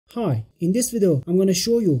Hi, in this video I'm going to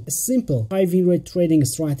show you a simple high win rate trading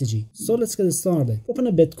strategy. So let's get started. Open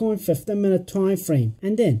a Bitcoin 15-minute time frame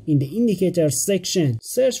and then in the indicators section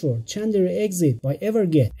search for candle exit by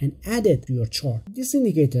Everget and add it to your chart. This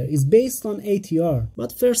indicator is based on ATR,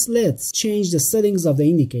 but first let's change the settings of the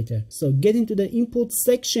indicator. So get into the input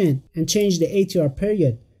section and change the ATR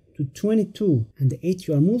period to 22 and the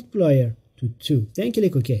ATR multiplier to 2. Then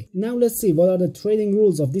click OK. Now let's see what are the trading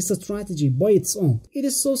rules of this strategy by its own. It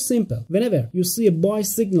is so simple. Whenever you see a buy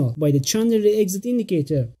signal by the candle exit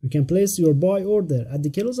indicator, you can place your buy order at the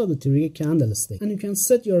close of the trigger candlestick, and you can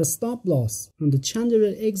set your stop loss on the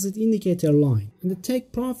candle exit indicator line, and the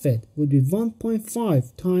take profit would be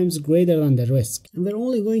 1.5 times greater than the risk. And we're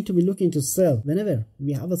only going to be looking to sell whenever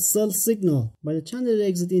we have a sell signal by the candle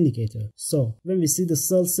exit indicator. So when we see the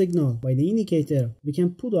sell signal by the indicator, we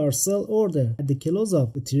can put our sell order at the close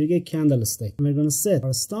of the trigger candlestick, and we're going to set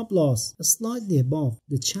our stop loss slightly above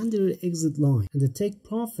the candle exit line, and the take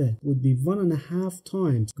profit would be 1.5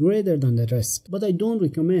 times greater than the risk. But I don't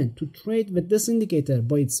recommend to trade with this indicator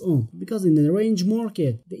by its own, because in the range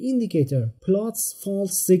market the indicator plots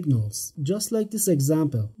false signals just like this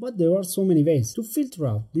example, but there are so many ways to filter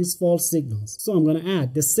out these false signals. So I'm going to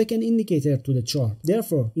add the second indicator to the chart.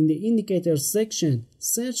 Therefore, in the indicator section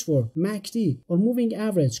search for MACD or moving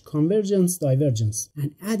average convergence divergence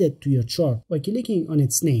and add it to your chart by clicking on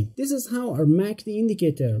its name. This is how our MACD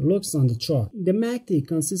indicator looks on the chart. The MACD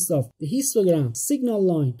consists of the histogram, signal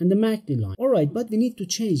line, and the MACD line. Alright, but we need to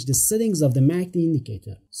change the settings of the MACD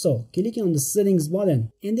indicator. So click on the settings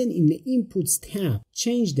button and then in the inputs tab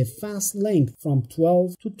change the fast length from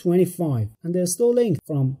 12 to 25 and the slow length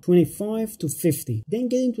from 25 to 50. Then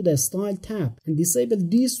get into the style tab and disable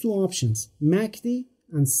these two options, MACD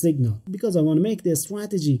and signal, because I want to make the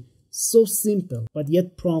strategy so simple but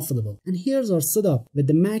yet profitable. And here's our setup with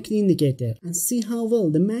the MACD indicator, and see how well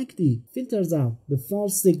the MACD filters out the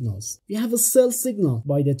false signals. We have a sell signal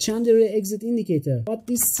by the candle exit indicator, but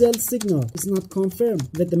this sell signal is not confirmed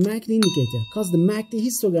with the MACD indicator because the MACD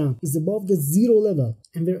histogram is above the zero level,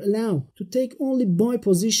 and we're allowed to take only buy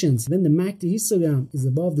positions when the MACD histogram is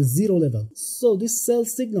above the zero level. So this sell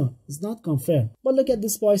signal is not confirmed. But look at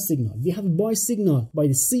this buy signal. We have a buy signal by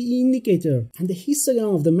the CE indicator and the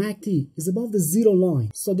histogram of the MACD is above the zero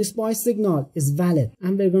line. So this buy signal is valid,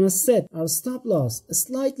 and we're gonna set our stop loss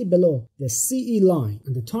slightly below the CE line,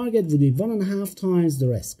 and the target would be 1.5 times the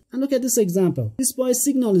risk. And look at this example. This buy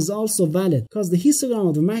signal is also valid because the histogram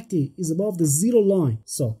of the MACD is above the zero line.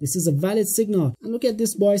 So this is a valid signal. And look at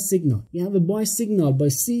this buy signal. We have a buy signal by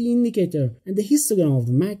CE indicator and the histogram of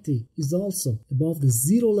the MACD is also above the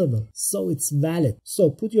zero level. So it's valid.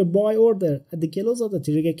 So put your buy order at the close of the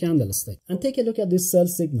trigger candlestick and take a look at this sell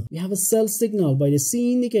signal. We have a sell signal by the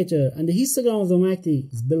CE indicator and the histogram of the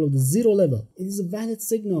MACD is below the zero level. It is a valid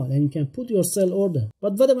signal and you can put your sell order.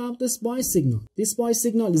 But what about this buy signal? This buy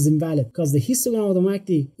signal is invalid because the histogram of the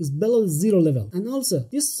MACD is below the zero level, and also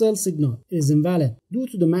this sell signal is invalid due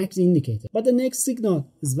to the MACD indicator. But the next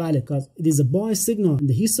signal is valid because it is a buy signal and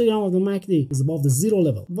the histogram of the MACD is above the zero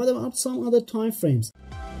level. What about some other time frames?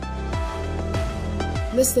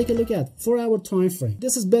 Let's take a look at 4-hour time frame.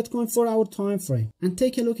 This is Bitcoin 4-hour time frame, and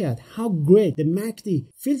take a look at how great the MACD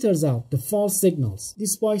filters out the false signals.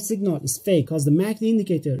 This buy signal is fake because the MACD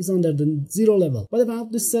indicator is under the zero level. What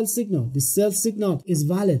about this sell signal? This sell signal is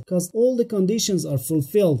valid because all the conditions are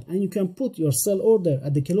fulfilled and you can put your sell order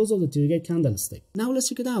at the close of the trigger candlestick. Now let's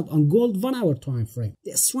check it out on gold 1-hour time frame.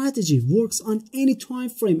 The strategy works on any time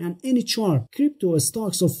frame and any chart, crypto,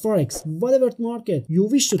 stocks, or forex, whatever market you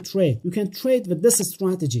wish to trade. You can trade with this strategy.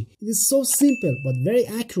 It is so simple but very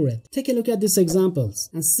accurate. Take a look at these examples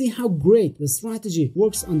and see how great the strategy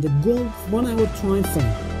works on the gold 1-hour time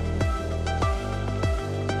frame.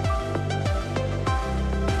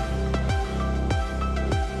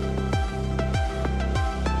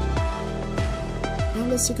 Now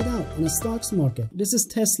let's check it out on the stocks market. This is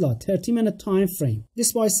Tesla 30-minute time frame.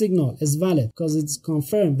 This buy signal is valid because it's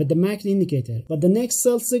confirmed with the MACD indicator, but the next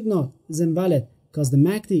sell signal is invalid because the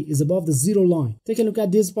MACD is above the zero line. Take a look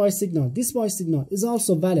at this buy signal. This buy signal is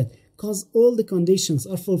also valid because all the conditions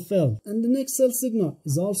are fulfilled. And the next sell signal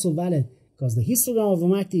is also valid because the histogram of the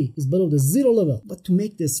MACD is below the zero level. But to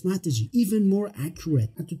make this strategy even more accurate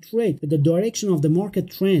and to trade with the direction of the market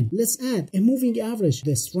trend, let's add a moving average to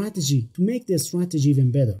the strategy to make the strategy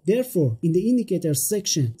even better. Therefore, in the indicator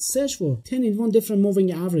section, search for 10-in-1 different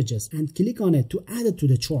moving averages and click on it to add it to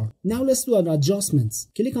the chart. Now let's do our adjustments.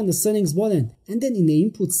 Click on the settings button and then in the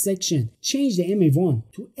input section, change the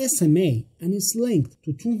MA1 to SMA and its length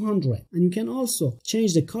to 200. And you can also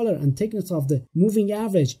change the color and thickness of the moving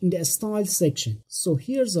average in the style section. So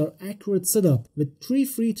here's our accurate setup with 3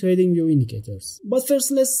 free trading view indicators. But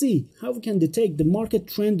first let's see how we can detect the market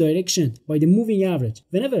trend direction by the moving average.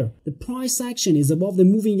 Whenever the price action is above the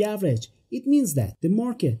moving average, it means that the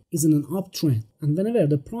market is in an uptrend. And whenever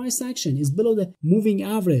the price action is below the moving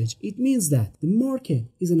average, it means that the market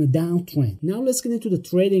is in a downtrend. Now let's get into the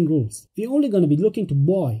trading rules. We're only going to be looking to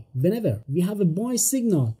buy whenever we have a buy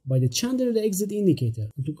signal by the candle exit indicator.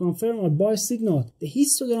 And to confirm our buy signal, the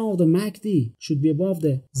histogram of the MACD should be above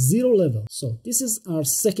the 0 level. So this is our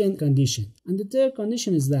second condition. And the third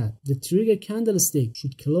condition is that the trigger candlestick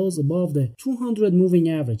should close above the 200 moving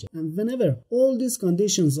average. And whenever all these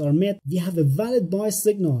conditions are met, we have a valid buy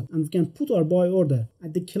signal and we can put our buy order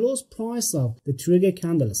at the close price of the trigger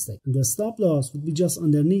candlestick. And the stop loss would be just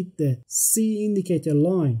underneath the C indicator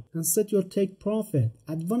line, and set your take profit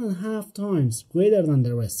at 1.5 times greater than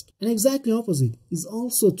the risk. And exactly opposite is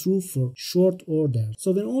also true for short orders.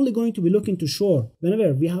 So we're only going to be looking to short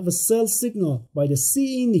whenever we have a sell signal by the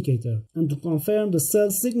C indicator. And to confirm the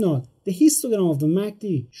sell signal, the histogram of the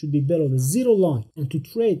MACD should be below the 0 line. And to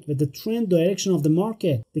trade with the trend direction of the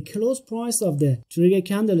market, the close price of the trigger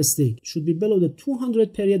candlestick should be below the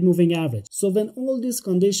 200 period moving average. So when all these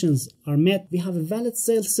conditions are met, we have a valid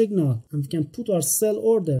sell signal and we can put our sell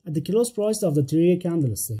order at the close price of the trigger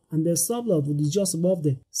candlestick. And the stop loss would be just above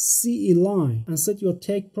the CE line, and set your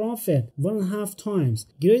take profit 1.5 times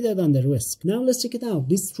greater than the risk. Now let's check it out,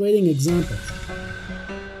 this trading example.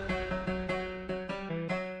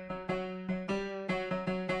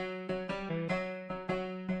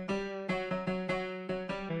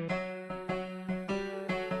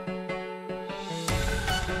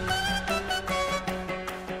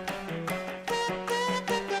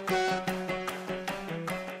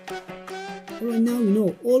 Right now you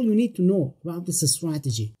know all you need to know about this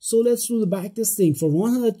strategy. So let's do the backtesting for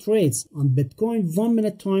 100 trades on Bitcoin 1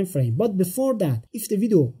 minute time frame. But before that, if the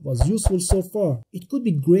video was useful so far, it could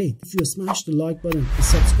be great if you smash the like button and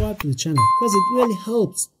subscribe to the channel, because it really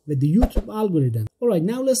helps with the YouTube algorithm. Alright,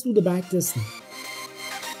 now let's do the backtesting.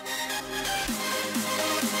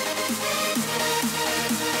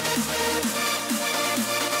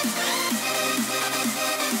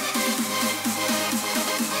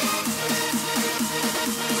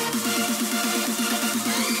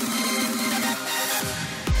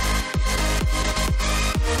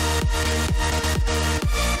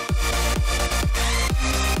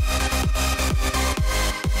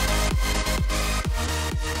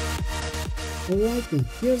 Alright then,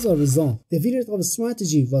 here's our result. The win rate of the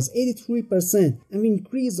strategy was 83% and we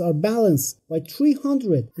increased our balance by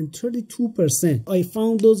 332%. I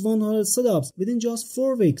found those 100 setups within just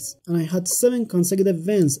 4 weeks, and I had 7 consecutive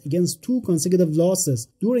wins against 2 consecutive losses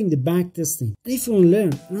during the backtesting. And if you want to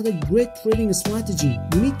learn another great trading strategy,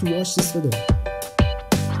 you need to watch this video.